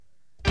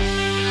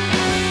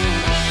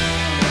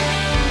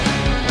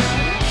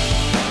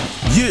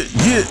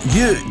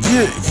Yeah.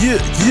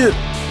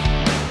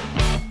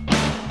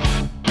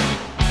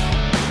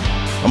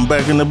 I'm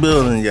back in the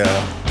building, y'all.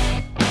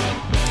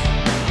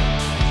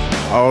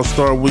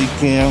 All-Star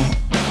Weekend.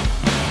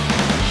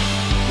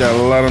 Got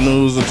a lot of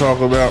news to talk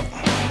about.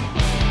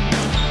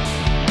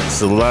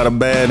 It's a lot of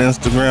bad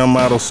Instagram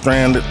models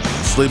stranded,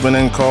 sleeping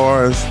in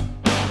cars.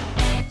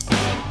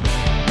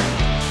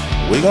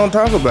 We gonna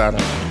talk about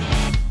it.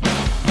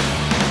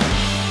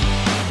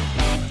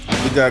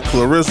 We got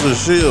Claressa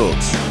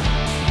Shields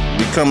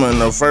becoming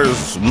the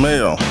first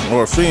male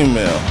or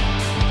female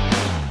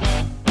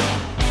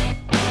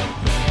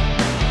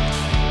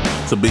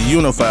to be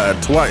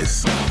unified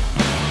twice.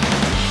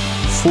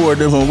 4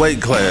 different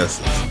weight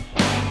classes.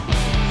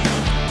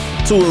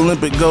 2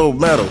 Olympic gold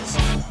medals.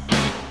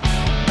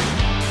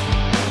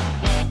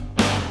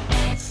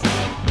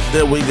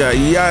 Then we got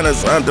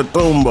Giannis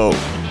Antetokounmpo.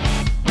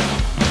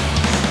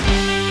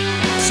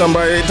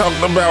 Somebody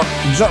talked about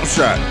jump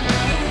shot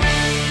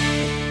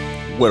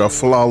with a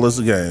flawless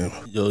game.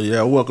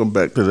 Yeah, welcome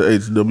back to the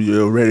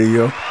HWL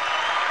Radio.com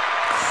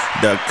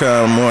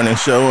morning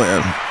show,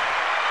 and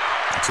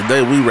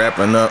today we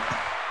wrapping up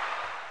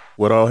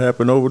what all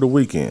happened over the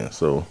weekend.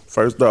 So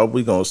first off,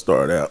 we gonna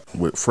start out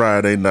with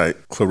Friday night,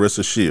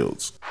 Claressa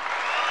Shields.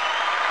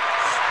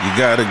 You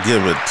gotta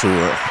give it to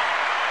her.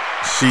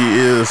 She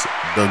is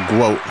the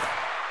GOAT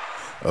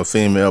of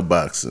female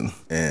boxing.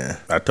 And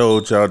I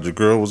told y'all the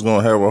girl was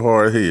gonna have a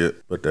hard head,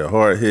 but that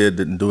hard head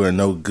didn't do her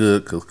no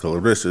good because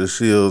Claressa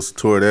Shields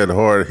tore that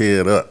hard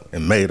head up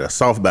and made a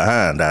soft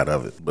behind out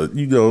of it. But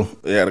you know,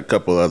 they had a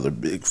couple other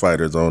big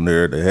fighters on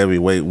there, the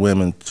heavyweight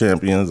women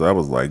champions. I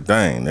was like,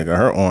 dang, nigga,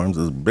 her arms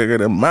is bigger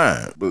than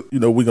mine. But you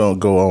know, we gonna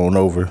go on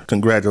over.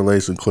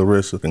 Congratulations,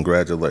 Claressa.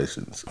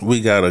 Congratulations.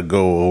 We gotta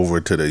go over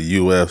to the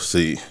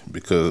UFC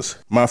because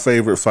my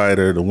favorite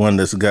fighter, the one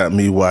that's got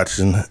me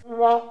watching,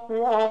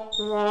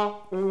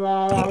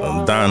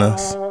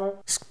 Adonis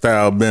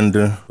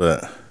Stylebender,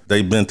 but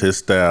they bent his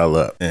style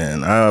up.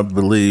 And I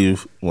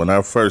believe when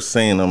I first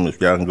seen him,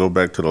 if y'all can go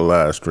back to the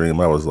live stream,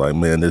 I was like,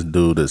 man, this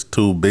dude is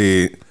too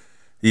big.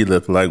 He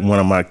looked like one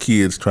of my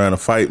kids trying to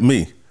fight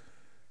me.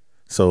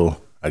 So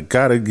I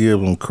gotta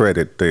give him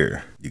credit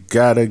there. You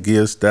gotta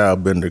give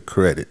Stylebender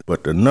credit.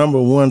 But the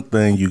number one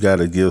thing you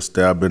gotta give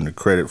Stylebender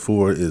credit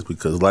for is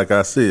because, like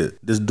I said,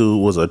 this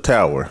dude was a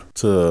tower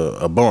to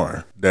a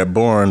barn. That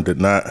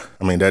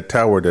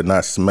tower did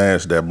not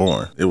smash that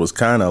barn. It was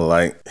kind of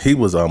like he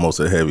was almost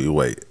a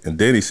heavyweight. And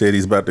then he said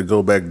he's about to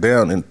go back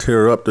down and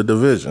tear up the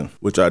division,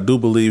 which I do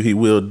believe he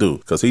will do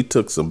because he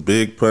took some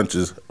big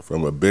punches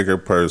from a bigger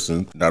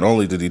person. Not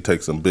only did he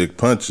take some big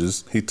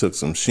punches, he took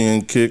some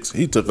shin kicks.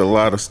 He took a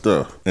lot of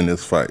stuff in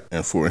this fight.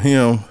 And for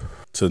him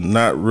to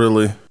not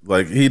really,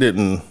 like, he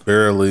didn't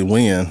barely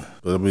win,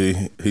 but I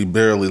mean, he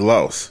barely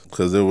lost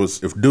because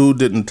if dude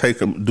didn't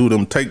do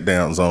them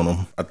takedowns on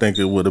him, I think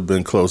it would have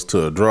been close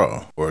to a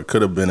draw, or it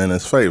could have been in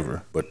his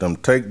favor. But them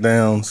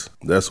takedowns,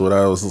 that's what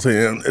I was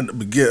saying in the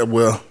beginning.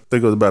 Well, I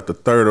think it was about the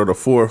 3rd or the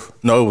 4th.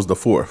 No, it was the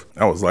 4th.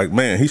 I was like,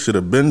 man, he should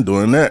have been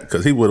doing that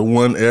because he would have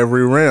won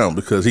every round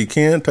because he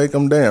can take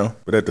them down.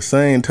 But at the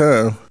same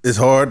time, it's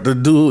hard to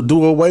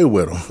do away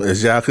with him,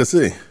 as y'all can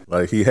see.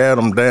 Like, he had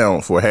them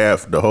down for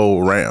half the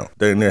whole round.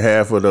 Then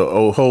half of the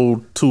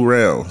whole 2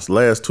 rounds,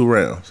 last 2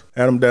 rounds.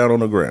 Had him down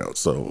on the ground.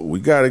 So we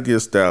got to give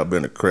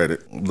Stylebender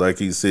credit. Like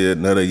he said,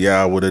 none of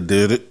y'all would have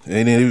did it.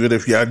 And even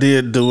if y'all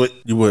did do it,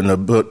 you wouldn't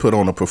have put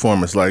on a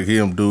performance like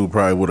him. Dude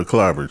probably would have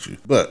clobbered you.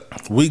 But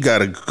we got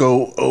to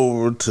go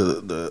over to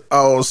the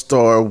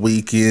All-Star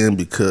Weekend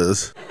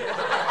because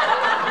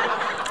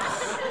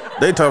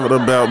they talking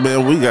about,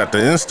 man, we got the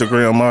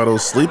Instagram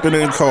models sleeping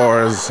in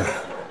cars,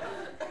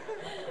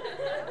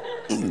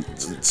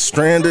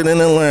 stranded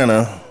in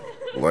Atlanta.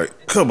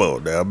 Like, come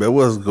on now, man.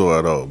 What's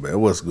going on, man?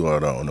 What's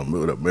going on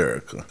with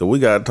America? So we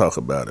got to talk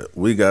about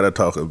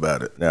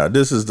it. Now,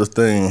 this is the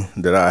thing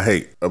that I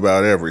hate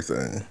about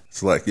everything.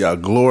 It's like y'all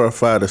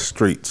glorify the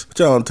streets, but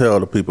y'all don't tell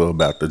the people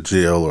about the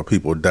jail or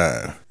people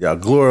dying. Y'all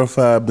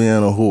glorify being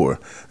a whore,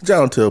 but y'all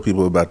don't tell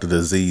people about the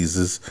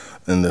diseases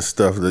and the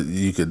stuff that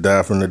you could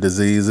die from the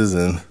diseases.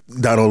 And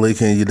not only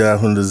can you die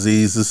from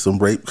diseases, some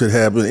rape could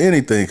happen.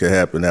 Anything could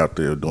happen out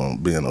there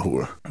being a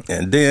whore.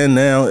 And then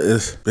now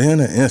it's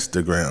being an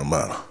Instagram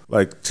model.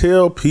 Like,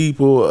 tell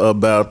people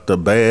about the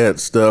bad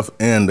stuff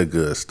and the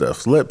good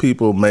stuff. So let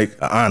people make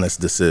an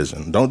honest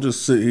decision. Don't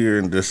just sit here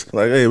and just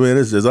like, hey, man,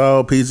 it's just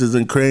all peaches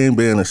and cream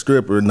being a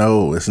stripper.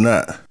 No, it's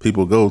not.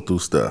 People go through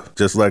stuff.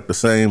 Just like the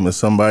same as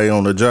somebody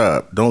on the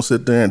job. Don't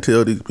sit there and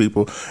tell these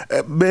people,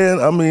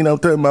 man, I mean, I'm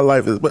telling you,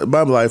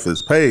 my life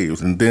is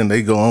paved. And then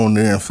they go on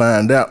there and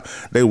find out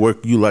they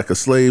work you like a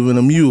slave and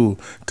a mule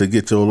to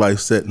get your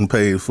life set and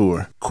paid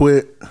for.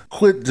 Quit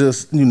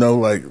just,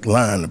 like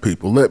lying to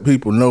people. Let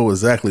people know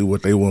exactly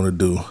what they want to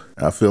do.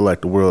 I feel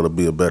like the world will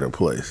be a better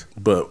place.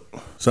 But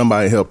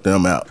somebody help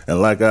them out.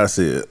 And like I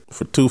said,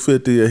 for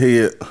 $250 a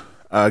head,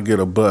 I'll get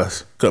a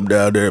bus, come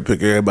down there and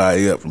pick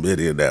everybody up from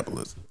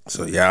Indianapolis.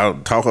 So y'all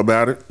talk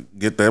about it,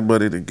 get that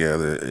money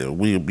together, and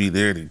we'll be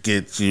there to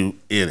get you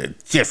in a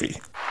jiffy.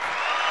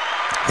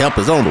 Help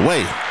is on the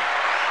way.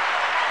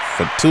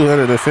 for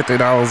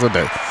 $250 a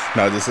day.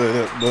 Now, just say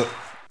that, but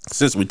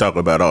since we talk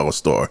about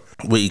All-Star,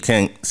 we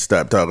can't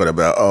stop talking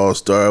about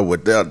All-Star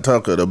without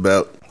talking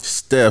about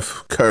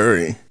Steph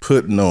Curry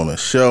putting on a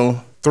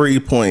show,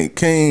 3-point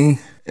king.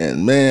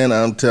 And man,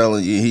 I'm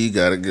telling you, he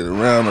got to get a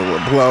round of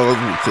applause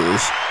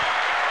because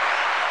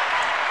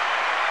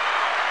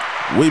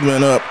we've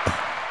been up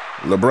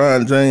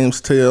LeBron James'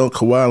 tail,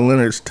 Kawhi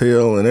Leonard's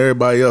tail, and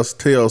everybody else's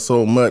tail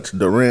so much,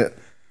 Durant,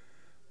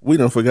 we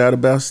done forgot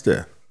about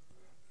Steph.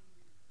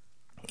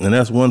 And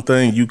that's one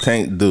thing you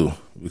can't do,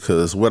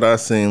 because what I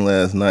seen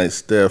last night,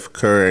 Steph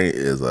Curry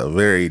is a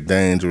very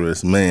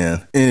dangerous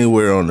man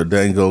anywhere on the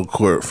dango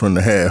court from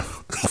the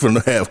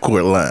half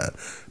court line,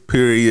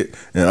 period,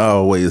 and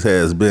always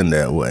has been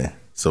that way.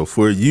 So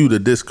for you to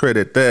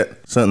discredit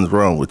that, something's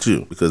wrong with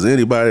you. Because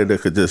anybody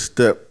that could just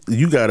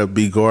you got to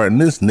be guarding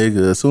this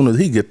nigga as soon as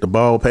he get the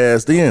ball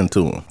passed in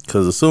to him.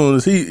 Because as soon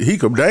as he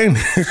could dang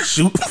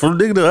shoot from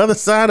the other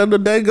side of the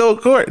dango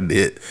court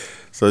did.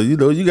 So, you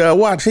got to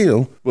watch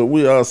him. But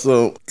we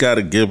also got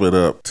to give it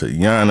up to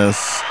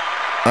Giannis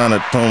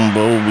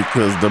Antetokounmpo,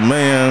 because the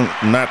man,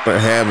 not to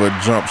have a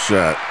jump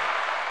shot,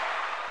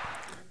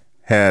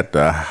 had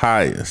the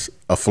highest,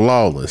 a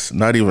flawless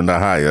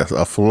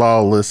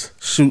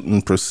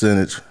shooting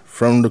percentage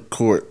from the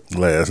court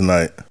last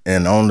night.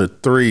 And on the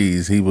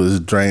threes, he was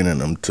draining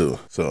them too.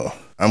 So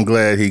I'm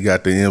glad he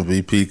got the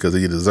MVP because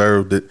he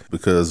deserved it,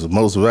 because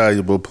most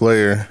valuable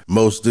player,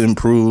 most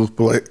improved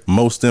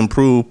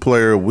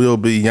player will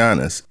be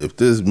Giannis if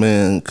this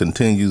man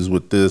continues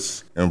with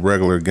this in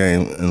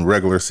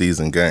regular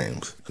season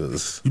games.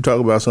 Because you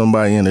talk about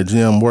somebody in the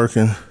gym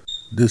working,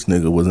 this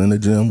nigga was in the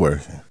gym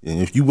working.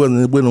 And if you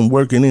wasn't with him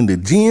working in the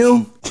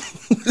gym,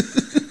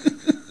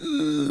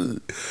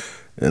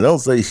 and don't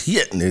say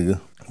shit,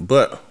 nigga.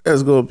 But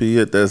that's going to be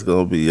it. That's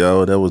going to be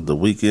all. That was the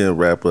weekend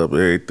wrap up.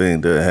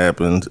 Everything that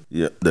happened.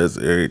 Yep, that's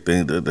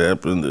everything that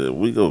happened.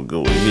 We going to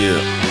go here.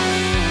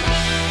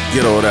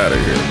 Get on out of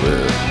here,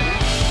 man.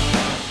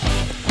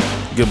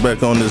 Get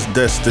back on this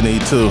Destiny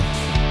 2.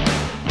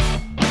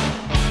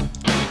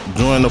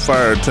 Join the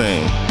fire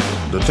team.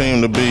 The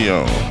team to be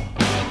on.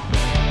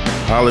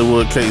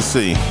 Hollywood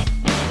KC.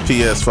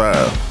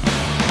 PS5.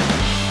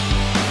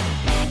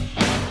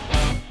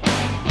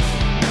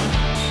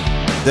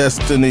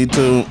 Destiny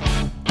 2,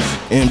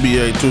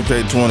 NBA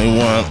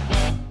 2K21.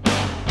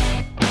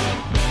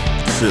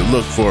 Shit,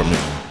 look for me.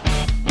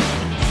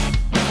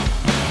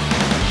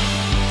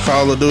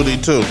 Call of Duty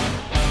 2.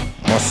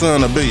 My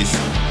son a beast.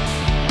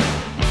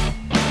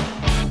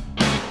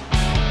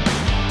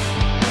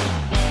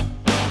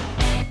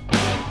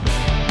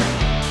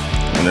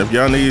 And if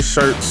y'all need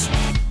shirts,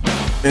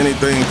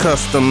 anything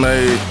custom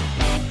made,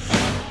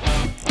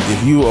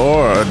 if you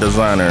are a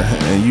designer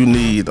and you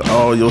need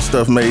all your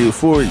stuff made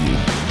for you,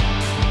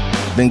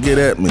 then get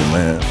at me,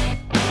 man.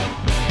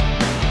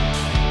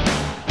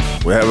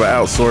 We have an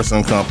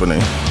outsourcing company.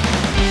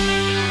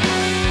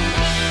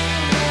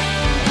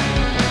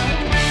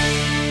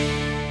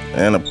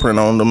 And a print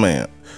on demand.